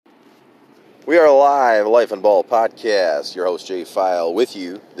We are live, Life and Ball podcast. Your host, Jay File, with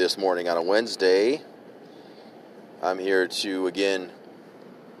you this morning on a Wednesday. I'm here to, again,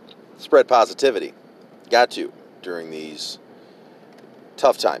 spread positivity. Got to, during these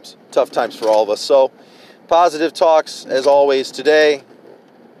tough times. Tough times for all of us. So, positive talks, as always, today.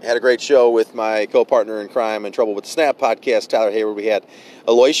 Had a great show with my co-partner in crime and Trouble with the Snap podcast, Tyler Hayward. We had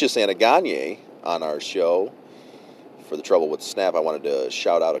Aloysius Anaganye on our show. For the Trouble with the Snap, I wanted to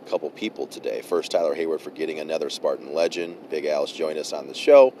shout out a couple people today. First, Tyler Hayward for getting another Spartan legend. Big Al's joined us on the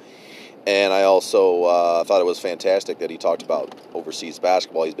show. And I also thought it was fantastic that he talked about overseas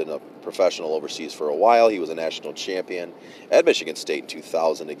basketball. He's been a professional overseas for a while. He was a national champion at Michigan State in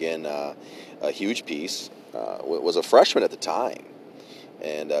 2000. Again, a huge piece. Was a freshman at the time.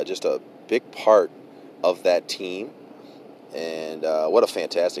 And just a big part of that team. And what a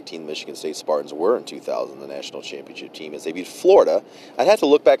fantastic team the Michigan State Spartans were in 2000, the national championship team, as they beat Florida. I'd have to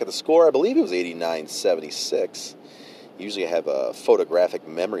look back at the score. I believe it was 89-76. Usually I have a photographic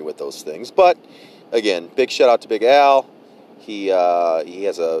memory with those things. But, again, big shout-out to Big Al. He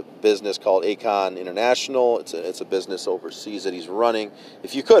has a business called Acon International. It's a business overseas that he's running.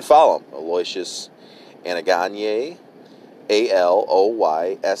 If you could, follow him. Aloysius Anaganye,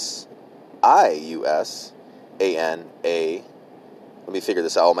 Aloysius A-N-A. Let me figure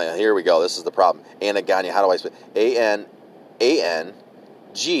this out. Oh, here we go. This is the problem. Anaganye. How do I spell it? A-N-A-N-G-O-N-Y-E.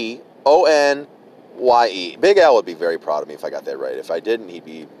 Big Al would be very proud of me if I got that right. If I didn't, he'd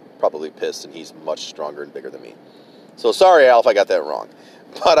be probably pissed, and he's much stronger and bigger than me. So sorry, Al, if I got that wrong.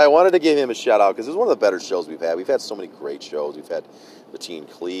 But I wanted to give him a shout-out because it's one of the better shows we've had. We've had so many great shows. We've had Mateen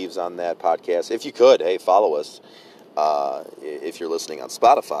Cleaves on that podcast. If you could, hey, follow us. If you're listening on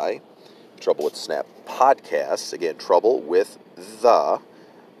Spotify, Trouble with the Snap podcast. Again, Trouble with the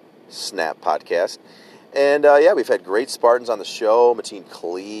Snap podcast. And, we've had great Spartans on the show. Mateen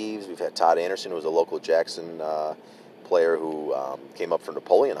Cleaves. We've had Todd Anderson, who was a local Jackson player who came up from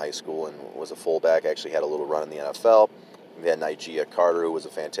Napoleon High School and was a fullback. Actually had a little run in the NFL. We had Nigeria Carter, who was a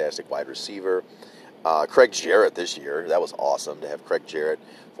fantastic wide receiver. Craig Jarrett this year. That was awesome to have Craig Jarrett,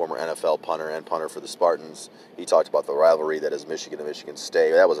 former NFL punter and punter for the Spartans. He talked about the rivalry that is Michigan and Michigan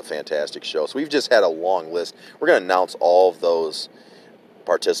State. That was a fantastic show. So we've just had a long list. We're going to announce all of those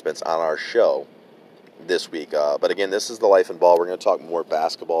participants on our show this week. But again, this is the Life and Ball. We're going to talk more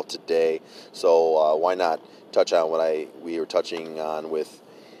basketball today. So why not touch on what we were touching on with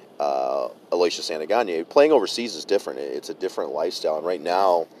Aloysius Anaganye. Playing overseas is different. It's a different lifestyle. And right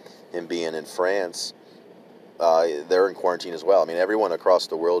now, him being in France, they're in quarantine as well. I mean, everyone across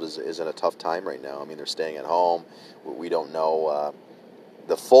the world is in a tough time right now. I mean, they're staying at home. We don't know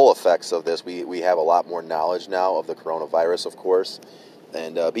the full effects of this. We have a lot more knowledge now of the coronavirus, of course.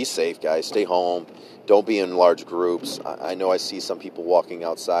 And be safe, guys. Stay home. Don't be in large groups. I know I see some people walking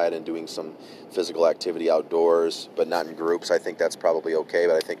outside and doing some physical activity outdoors, but not in groups. I think that's probably okay,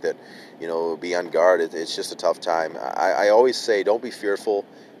 but I think that, be on guard. It's just a tough time. I always say don't be fearful.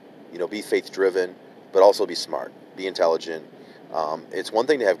 Be faith-driven, but also be smart. Be intelligent. It's one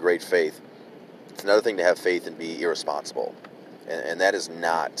thing to have great faith. It's another thing to have faith and be irresponsible. And that is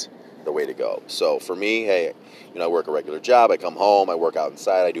not the way to go. So for me, hey, I work a regular job. I come home. I work out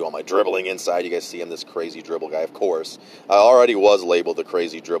inside. I do all my dribbling inside. You guys see I'm this crazy dribble guy, of course. I already was labeled the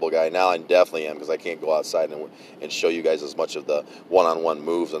crazy dribble guy. Now I definitely am because I can't go outside and show you guys as much of the one-on-one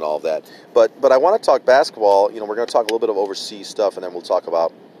moves and all of that. But I want to talk basketball. We're going to talk a little bit of overseas stuff, and then we'll talk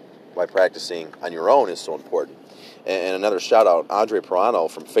about why practicing on your own is so important. And another shout-out, Andre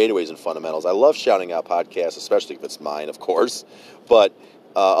Pirano from Fadeaways and Fundamentals. I love shouting out podcasts, especially if it's mine, of course, but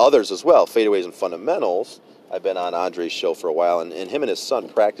others as well. Fadeaways and Fundamentals. I've been on Andre's show for a while, and him and his son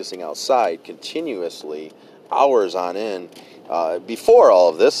practicing outside continuously, hours on end, before all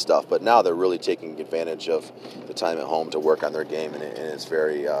of this stuff, but now they're really taking advantage of the time at home to work on their game, and it's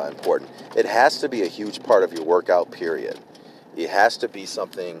very important. It has to be a huge part of your workout period. It has to be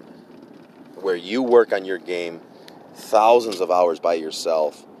something where you work on your game thousands of hours by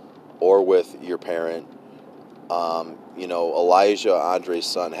yourself or with your parent. Elijah, Andre's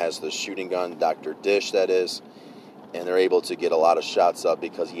son, has the shooting gun, Dr. Dish, that is, and they're able to get a lot of shots up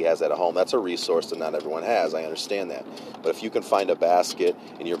because he has that at home. That's a resource that not everyone has. I understand that. But if you can find a basket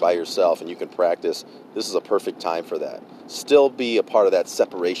and you're by yourself and you can practice, this is a perfect time for that. Still be a part of that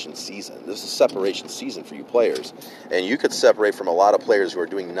separation season. This is separation season for you players. And you could separate from a lot of players who are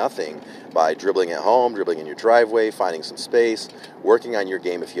doing nothing by dribbling at home, dribbling in your driveway, finding some space, working on your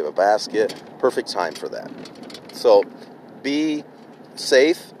game if you have a basket. Perfect time for that. So be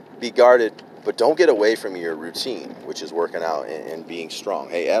safe, be guarded, but don't get away from your routine, which is working out and being strong.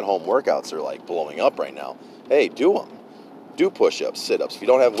 Hey, at-home workouts are like blowing up right now. Hey, do them. do push-ups, sit-ups. If you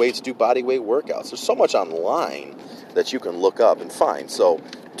don't have weights, do body weight workouts. There's so much online that you can look up and find. So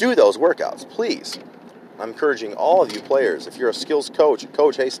do those workouts, please. I'm encouraging all of you players, if you're a skills coach,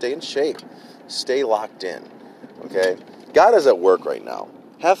 hey, stay in shape. Stay locked in, okay? God is at work right now.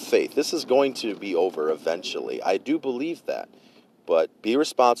 Have faith. This is going to be over eventually. I do believe that. But be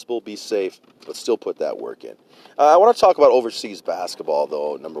responsible, be safe, but still put that work in. I want to talk about overseas basketball,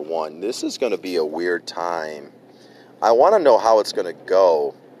 though, number one. This is going to be a weird time. I want to know how it's going to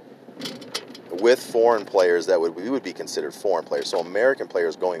go with foreign players that we would be considered foreign players, so American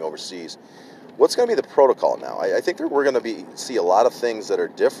players going overseas. What's going to be the protocol now? I think that we're going to see a lot of things that are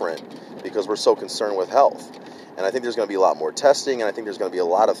different because we're so concerned with health. And I think there's going to be a lot more testing, and I think there's going to be a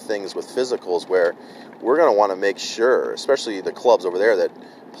lot of things with physicals where we're going to want to make sure, especially the clubs over there, that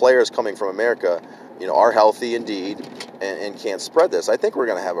players coming from America, are healthy indeed and can't spread this. I think we're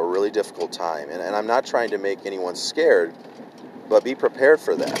going to have a really difficult time, and I'm not trying to make anyone scared, but be prepared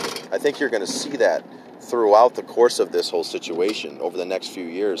for that. I think you're going to see that throughout the course of this whole situation over the next few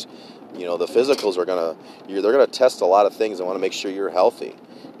years. The physicals are they're going to test a lot of things and want to make sure you're healthy,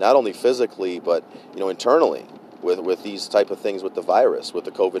 not only physically, but, internally. With these type of things with the virus, with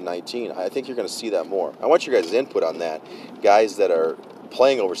the COVID-19. I think you're going to see that more. I want your guys' input on that. Guys that are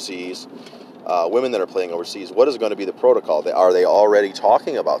playing overseas, women that are playing overseas, what is going to be the protocol? Are they already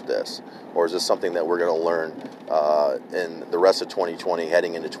talking about this? Or is this something that we're going to learn in the rest of 2020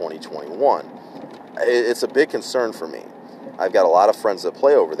 heading into 2021? It's a big concern for me. I've got a lot of friends that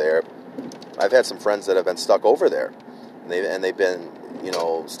play over there. I've had some friends that have been stuck over there. And they've been,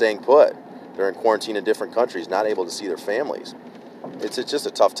 staying put. They're in quarantine in different countries, not able to see their families. It's just a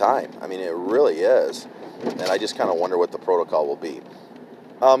tough time. I mean, it really is. And I just kind of wonder what the protocol will be.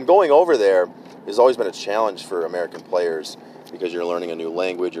 Going over there has always been a challenge for American players because you're learning a new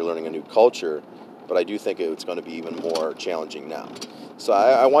language, you're learning a new culture, but I do think it's going to be even more challenging now. So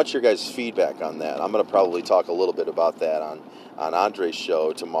I want your guys' feedback on that. I'm going to probably talk a little bit about that on Andre's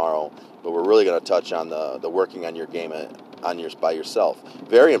show tomorrow, but we're really going to touch on the working on your game by yourself.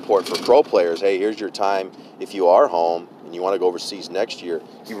 Very important for pro players. Hey, here's your time. If you are home and you want to go overseas next year,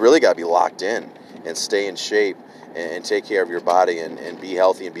 you really got to be locked in and stay in shape and take care of your body and be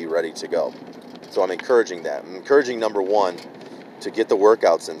healthy and be ready to go. So I'm encouraging that. I'm encouraging, number one, to get the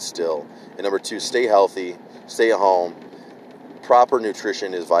workouts in still. And number two, stay healthy, stay at home. Proper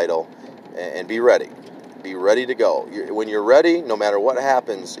nutrition is vital, and be ready. Be ready to go. When you're ready, no matter what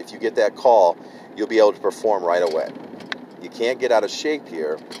happens, if you get that call, you'll be able to perform right away. You can't get out of shape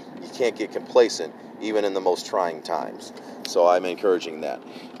here. You can't get complacent, even in the most trying times. So I'm encouraging that.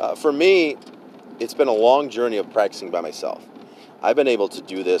 For me, it's been a long journey of practicing by myself. I've been able to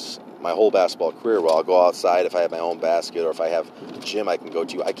do this my whole basketball career where I'll go outside if I have my own basket or if I have a gym I can go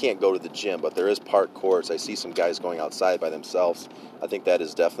to. I can't go to the gym, but there is park courts. I see some guys going outside by themselves. I think that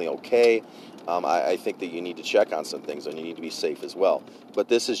is definitely okay. I think that you need to check on some things and you need to be safe as well. But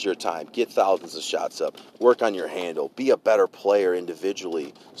this is your time. Get thousands of shots up. Work on your handle. Be a better player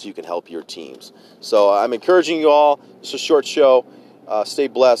individually so you can help your teams. So I'm encouraging you all. It's a short show. Stay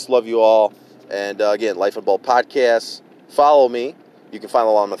blessed. Love you all. And again, Life and Ball Podcast. Follow me. You can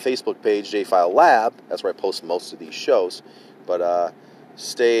follow on my Facebook page, JFile Lab. That's where I post most of these shows. But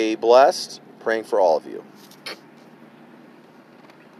stay blessed. Praying for all of you.